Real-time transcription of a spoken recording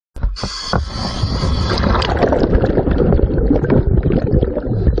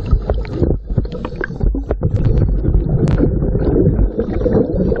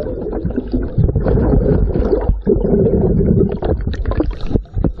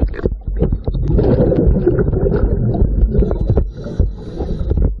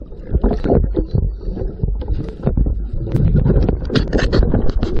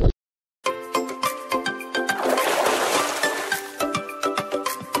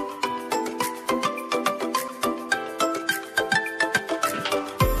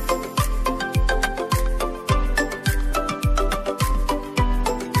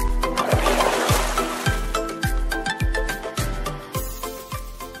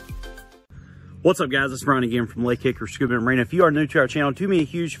What's up, guys? It's Brian again from LakeHickoryScuba and Marina. If you are new to our channel, do me a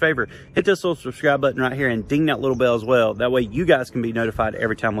huge favor. Hit this little subscribe button right here and ding that little bell as well. That way you guys can be notified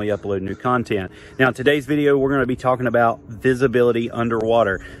every time we upload new content. Now, in today's video, we're going to be talking about visibility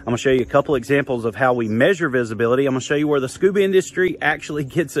underwater. I'm going to show you a couple examples of how we measure visibility. I'm going to show you where the scuba industry actually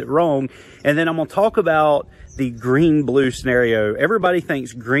gets it wrong. And then I'm going to talk about the green-blue scenario. Everybody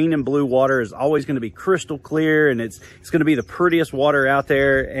thinks green and blue water is always going to be crystal clear and it's going to be the prettiest water out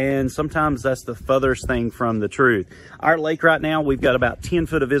there, and sometimes that's the furthest thing from the truth. Our lake right now, we've got about 10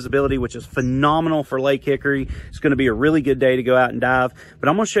 foot of visibility, which is phenomenal for Lake Hickory. It's going to be a really good day to go out and dive, but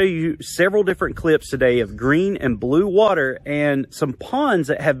I'm going to show you several different clips today of green and blue water and some ponds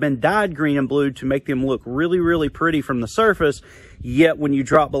that have been dyed green and blue to make them look really, really pretty from the surface, yet when you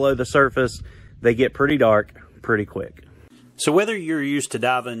drop below the surface, they get pretty dark pretty quick. So whether you're used to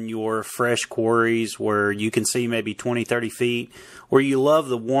diving your fresh quarries where you can see maybe 20, 30 feet, or you love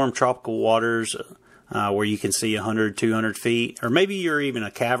the warm tropical waters where you can see 100, 200 feet, or maybe you're even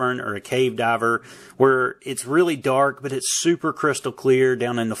a cavern or a cave diver where it's really dark, but it's super crystal clear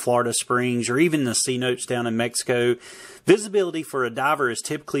down in the Florida Springs, or even the cenotes down in Mexico, visibility for a diver is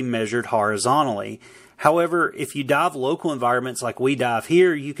typically measured horizontally. However, if you dive local environments like we dive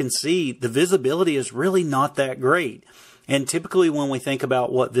here, you can see the visibility is really not that great. And typically when we think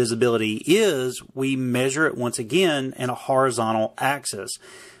about what visibility is, we measure it once again in a horizontal axis.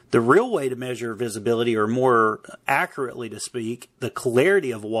 The real way to measure visibility, or more accurately to speak, the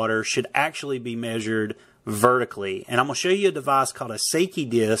clarity of water should actually be measured vertically. And I'm going to show you a device called a Secchi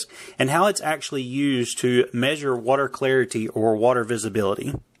Disk and how it's actually used to measure water clarity or water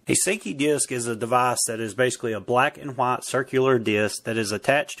visibility. A Secchi Disk is a device that is basically a black and white circular disc that is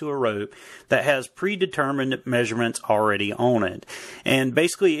attached to a rope that has predetermined measurements already on it. And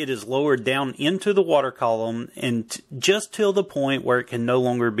basically it is lowered down into the water column and just till the point where it can no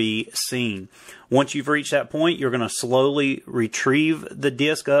longer be seen. Once you've reached that point, you're going to slowly retrieve the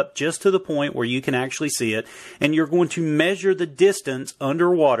disc up just to the point where you can actually see it, and you're going to measure the distance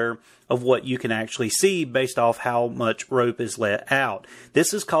underwater of what you can actually see based off how much rope is let out.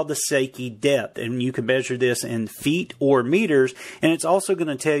 This is called the Secchi depth, and you can measure this in feet or meters, and it's also going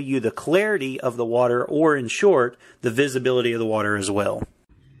to tell you the clarity of the water, or in short, the visibility of the water as well.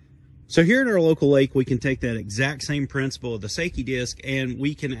 So here at our local lake, we can take that exact same principle of the Secchi Disk and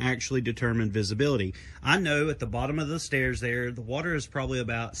we can actually determine visibility. I know at the bottom of the stairs there, the water is probably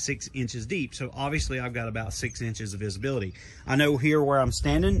about 6 inches deep. So obviously I've got about 6 inches of visibility. I know here where I'm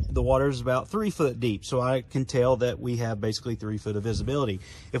standing, the water is about 3 foot deep. So I can tell that we have basically 3 foot of visibility.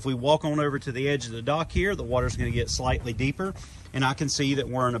 If we walk on over to the edge of the dock here, the water's going to get slightly deeper. And I can see that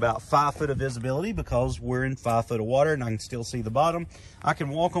we're in about 5 foot of visibility because we're in 5 foot of water and I can still see the bottom. I can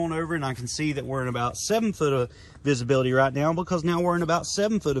walk on over and I can see that we're in about 7 foot of visibility right now because now we're in about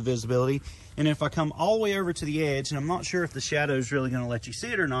 7 foot of visibility. And if I come all the way over to the edge, and I'm not sure if the shadow is really going to let you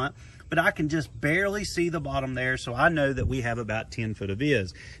see it or not, but I can just barely see the bottom there, so I know that we have about 10 foot of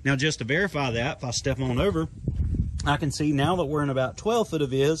viz. Now just to verify that, if I step on over, I can see now that we're in about 12 foot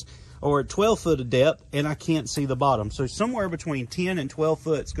of viz, or 12 foot of depth, and I can't see the bottom. So somewhere between 10 and 12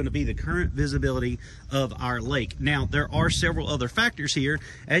 foot is going to be the current visibility of our lake. Now, there are several other factors here.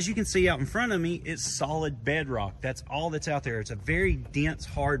 As you can see out in front of me, it's solid bedrock. That's all that's out there. It's a very dense,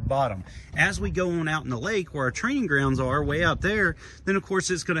 hard bottom. As we go on out in the lake, where our training grounds are, way out there, then of course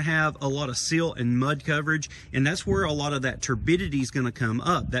it's going to have a lot of silt and mud coverage, and that's where a lot of that turbidity is going to come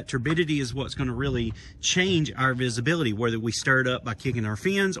up. That turbidity is what's going to really change our visibility, whether we stir it up by kicking our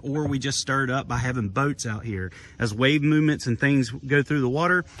fins or we just stir it up by having boats out here. As wave movements and things go through the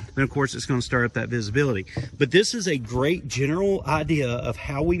water, then of course it's going to stir up that visibility. But this is a great general idea of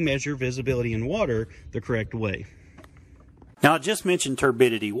how we measure visibility in water the correct way. Now, I just mentioned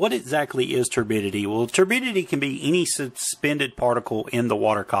turbidity. What exactly is turbidity? Well, turbidity can be any suspended particle in the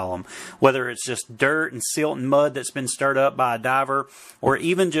water column, whether it's just dirt and silt and mud that's been stirred up by a diver, or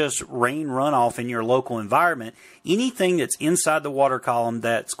even just rain runoff in your local environment. Anything that's inside the water column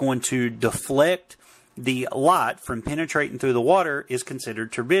that's going to deflect the light from penetrating through the water is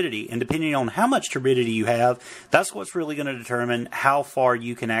considered turbidity. And depending on how much turbidity you have, that's what's really going to determine how far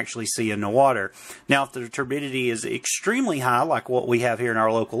you can actually see in the water. Now, if the turbidity is extremely high, like what we have here in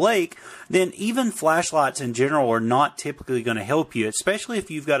our local lake, then even flashlights in general are not typically going to help you, especially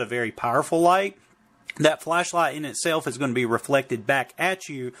if you've got a very powerful light. That flashlight in itself is going to be reflected back at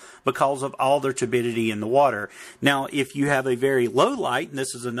you because of all the turbidity in the water. Now, if you have a very low light, and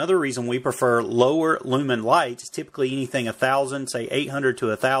this is another reason we prefer lower lumen lights, typically anything 1,000, say 800 to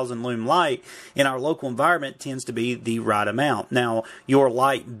 1,000 lumen light in our local environment tends to be the right amount. Now, your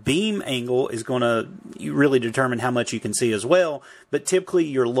light beam angle is going to really determine how much you can see as well, but typically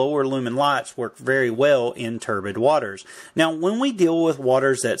your lower lumen lights work very well in turbid waters. Now, when we deal with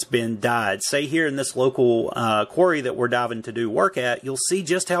waters that's been dyed, say here in this local quarry that we're diving to do work at, you'll see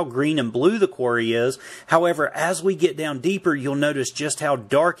just how green and blue the quarry is. However, as we get down deeper, you'll notice just how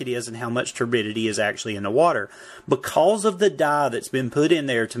dark it is and how much turbidity is actually in the water. Because of the dye that's been put in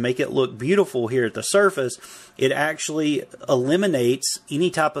there to make it look beautiful here at the surface, it actually eliminates any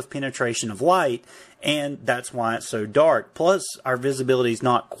type of penetration of light, and that's why it's so dark. Plus, our visibility is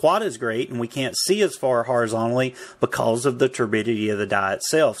not quite as great, and we can't see as far horizontally because of the turbidity of the dye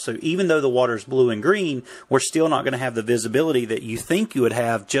itself. So even though the water's blue and green, we're still not going to have the visibility that you think you would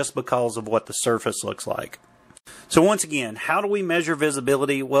have just because of what the surface looks like. So once again, how do we measure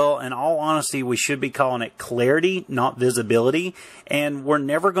visibility? Well, in all honesty, we should be calling it clarity, not visibility. And we're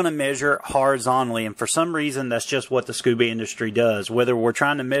never going to measure horizontally. And for some reason, that's just what the scuba industry does. Whether we're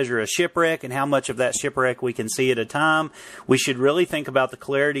trying to measure a shipwreck and how much of that shipwreck we can see at a time, we should really think about the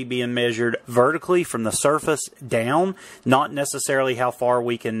clarity being measured vertically from the surface down, not necessarily how far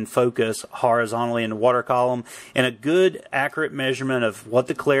we can focus horizontally in the water column. And a good, accurate measurement of what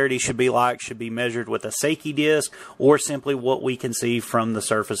the clarity should be like should be measured with a Secchi Disk, or simply what we can see from the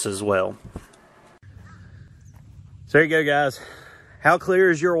surface as well. So there you go, guys. How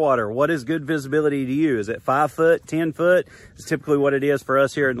clear is your water? What is good visibility to you? Is it 5 foot, 10 foot? It's typically what it is for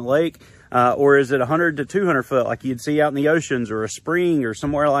us here in the lake. Or is it 100 to 200 foot like you'd see out in the oceans or a spring or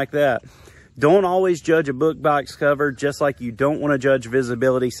somewhere like that? Don't always judge a book by its cover, just like you don't want to judge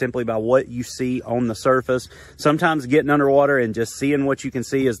visibility simply by what you see on the surface. Sometimes getting underwater and just seeing what you can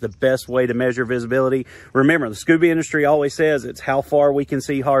see is the best way to measure visibility. Remember, the scuba industry always says it's how far we can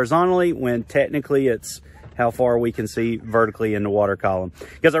see horizontally, when technically it's how far we can see vertically in the water column.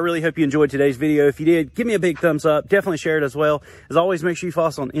 Guys, I really hope you enjoyed today's video. If you did, give me a big thumbs up. Definitely share it as well. As always, make sure you follow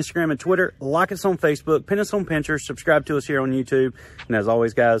us on Instagram and Twitter, like us on Facebook, pin us on Pinterest, subscribe to us here on YouTube. And as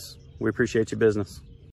always, guys, we appreciate your business.